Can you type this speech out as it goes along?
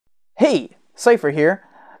Hey, Cypher here.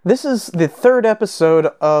 This is the third episode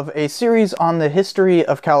of a series on the history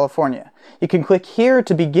of California. You can click here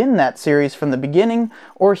to begin that series from the beginning,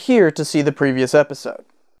 or here to see the previous episode.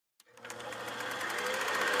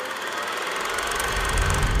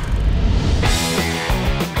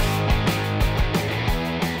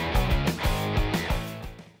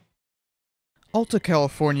 Alta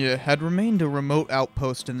California had remained a remote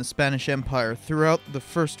outpost in the Spanish Empire throughout the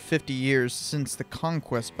first 50 years since the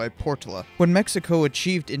conquest by Portolà. When Mexico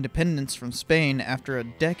achieved independence from Spain after a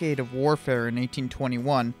decade of warfare in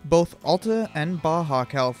 1821, both Alta and Baja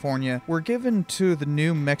California were given to the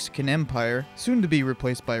new Mexican Empire, soon to be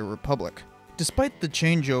replaced by a republic. Despite the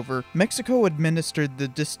changeover, Mexico administered the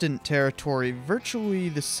distant territory virtually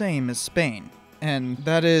the same as Spain, and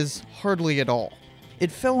that is, hardly at all.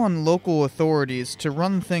 It fell on local authorities to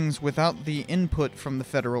run things without the input from the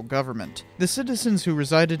federal government. The citizens who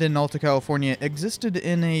resided in Alta California existed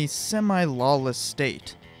in a semi-lawless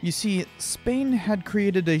state. You see, Spain had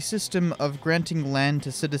created a system of granting land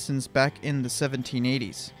to citizens back in the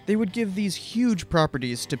 1780s. They would give these huge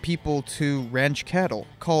properties to people to ranch cattle,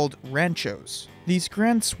 called ranchos. These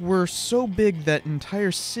grants were so big that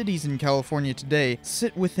entire cities in California today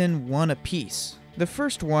sit within one apiece. The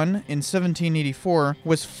first one, in 1784,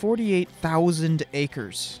 was 48,000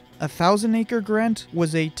 acres. A 1,000-acre grant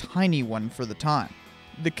was a tiny one for the time.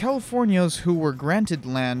 The Californios who were granted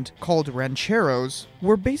land, called rancheros,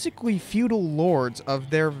 were basically feudal lords of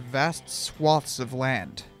their vast swaths of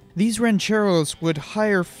land. These rancheros would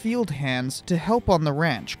hire field hands to help on the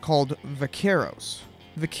ranch, called vaqueros.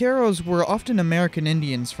 Vaqueros were often American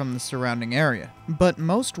Indians from the surrounding area, but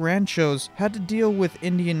most ranchos had to deal with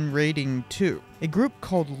Indian raiding too. A group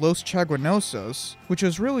called Los Chaguanosos, which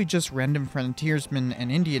was really just random frontiersmen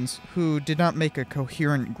and Indians who did not make a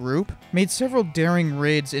coherent group, made several daring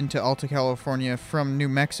raids into Alta California from New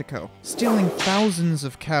Mexico, stealing thousands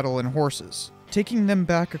of cattle and horses, taking them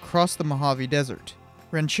back across the Mojave Desert.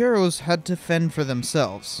 Rancheros had to fend for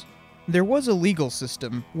themselves. There was a legal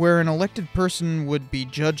system where an elected person would be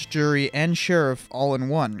judge, jury, and sheriff all in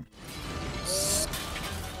one.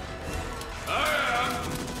 I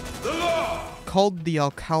am the law! Called the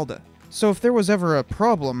alcalde. So if there was ever a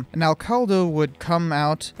problem, an alcalde would come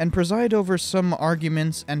out and preside over some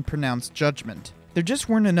arguments and pronounce judgment. There just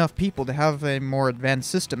weren't enough people to have a more advanced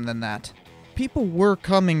system than that. People were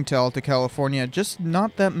coming to Alta California, just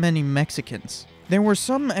not that many Mexicans. There were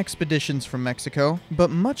some expeditions from Mexico, but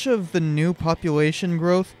much of the new population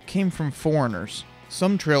growth came from foreigners.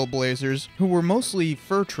 Some trailblazers, who were mostly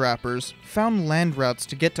fur trappers, found land routes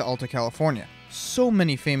to get to Alta California. So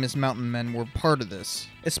many famous mountain men were part of this,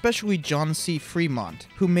 especially John C. Fremont,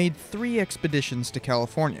 who made 3 expeditions to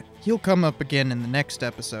California. He'll come up again in the next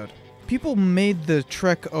episode. People made the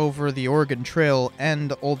trek over the Oregon Trail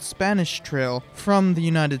and Old Spanish Trail from the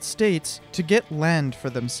United States to get land for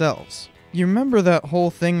themselves. You remember that whole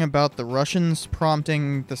thing about the Russians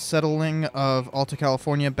prompting the settling of Alta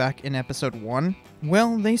California back in episode 1?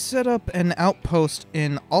 Well, they set up an outpost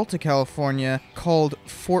in Alta California called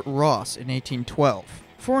Fort Ross in 1812.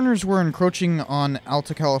 Foreigners were encroaching on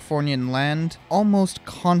Alta Californian land almost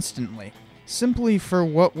constantly, simply for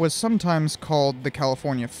what was sometimes called the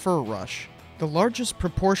California Fur Rush. The largest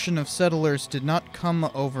proportion of settlers did not come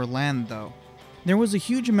over land, though. There was a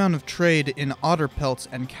huge amount of trade in otter pelts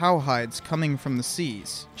and cowhides coming from the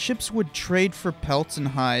seas. Ships would trade for pelts and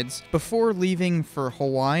hides before leaving for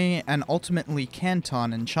Hawaii and ultimately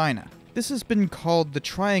Canton in China. This has been called the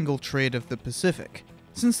Triangle Trade of the Pacific.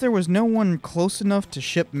 Since there was no one close enough to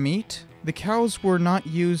ship meat, the cows were not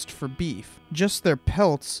used for beef, just their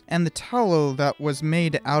pelts and the tallow that was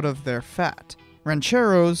made out of their fat.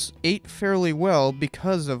 Rancheros ate fairly well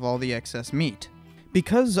because of all the excess meat.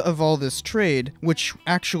 Because of all this trade, which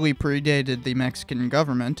actually predated the Mexican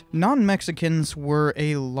government, non-Mexicans were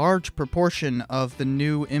a large proportion of the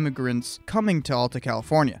new immigrants coming to Alta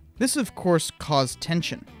California. This, of course, caused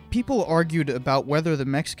tension. People argued about whether the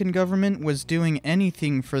Mexican government was doing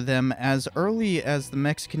anything for them as early as the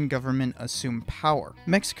Mexican government assumed power.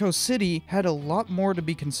 Mexico City had a lot more to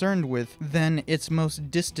be concerned with than its most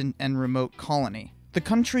distant and remote colony. The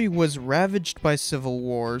country was ravaged by civil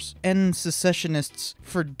wars and secessionists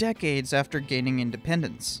for decades after gaining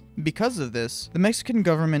independence. Because of this, the Mexican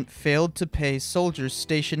government failed to pay soldiers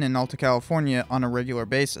stationed in Alta California on a regular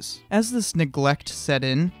basis. As this neglect set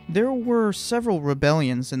in, there were several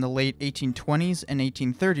rebellions in the late 1820s and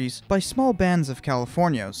 1830s by small bands of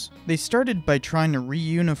Californios. They started by trying to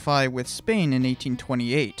reunify with Spain in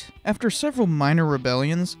 1828. After several minor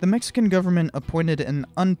rebellions, the Mexican government appointed an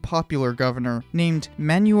unpopular governor named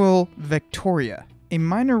Manuel Victoria. A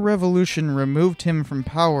minor revolution removed him from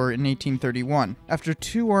power in 1831, after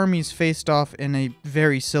two armies faced off in a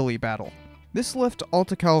very silly battle. This left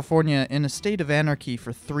Alta California in a state of anarchy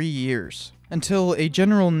for 3 years, until a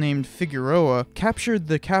general named Figueroa captured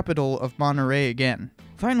the capital of Monterey again.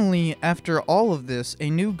 Finally, after all of this, a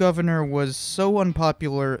new governor was so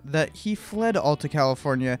unpopular that he fled Alta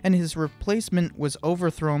California and his replacement was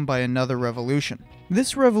overthrown by another revolution.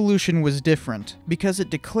 This revolution was different because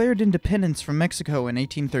it declared independence from Mexico in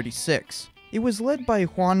 1836. It was led by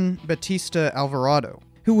Juan Bautista Alvarado,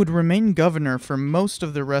 who would remain governor for most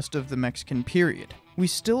of the rest of the Mexican period. We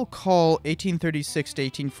still call 1836 to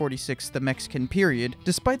 1846 the Mexican period,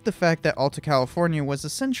 despite the fact that Alta California was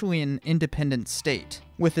essentially an independent state,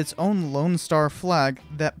 with its own Lone Star flag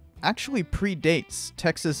that actually predates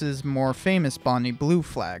Texas's more famous Bonnie Blue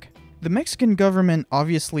flag. The Mexican government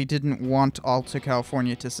obviously didn't want Alta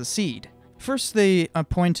California to secede. First, they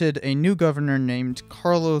appointed a new governor named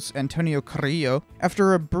Carlos Antonio Carrillo.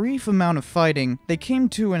 After a brief amount of fighting, they came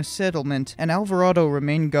to a settlement and Alvarado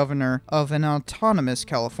remained governor of an autonomous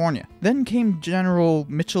California. Then came General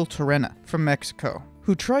Mitchell Torrena from Mexico,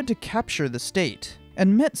 who tried to capture the state,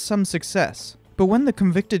 and met some success. But when the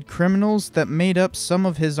convicted criminals that made up some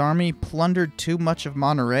of his army plundered too much of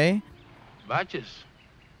Monterey... Badges?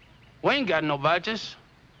 We ain't got no badges.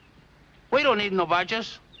 We don't need no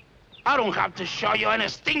badges. I don't have to show you any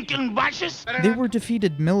stinking badges. They were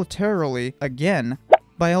defeated militarily, again,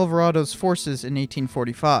 by Alvarado's forces in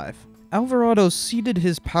 1845. Alvarado ceded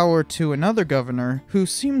his power to another governor who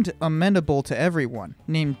seemed amenable to everyone,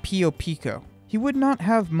 named Pico. He would not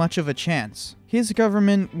have much of a chance. His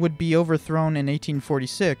government would be overthrown in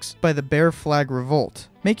 1846 by the Bear Flag Revolt,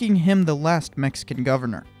 making him the last Mexican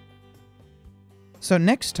governor. So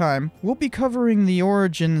next time, we'll be covering the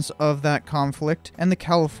origins of that conflict and the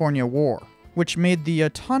California War, which made the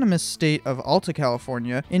autonomous state of Alta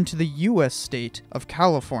California into the US state of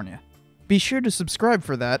California. Be sure to subscribe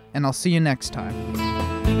for that, and I'll see you next time.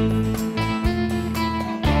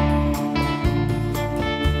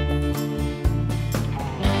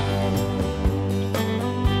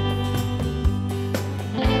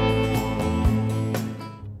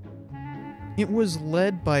 It was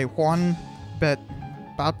led by Juan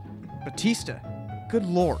Bautista. Good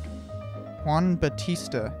lord. Juan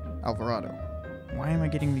Bautista Alvarado. Why am I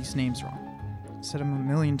getting these names wrong? I said them a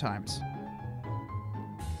million times.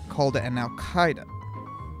 Called an Al-Qaeda.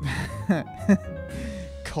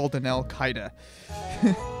 Called an Al-Qaeda.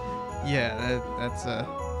 Yeah,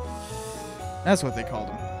 that's what they called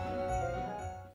him.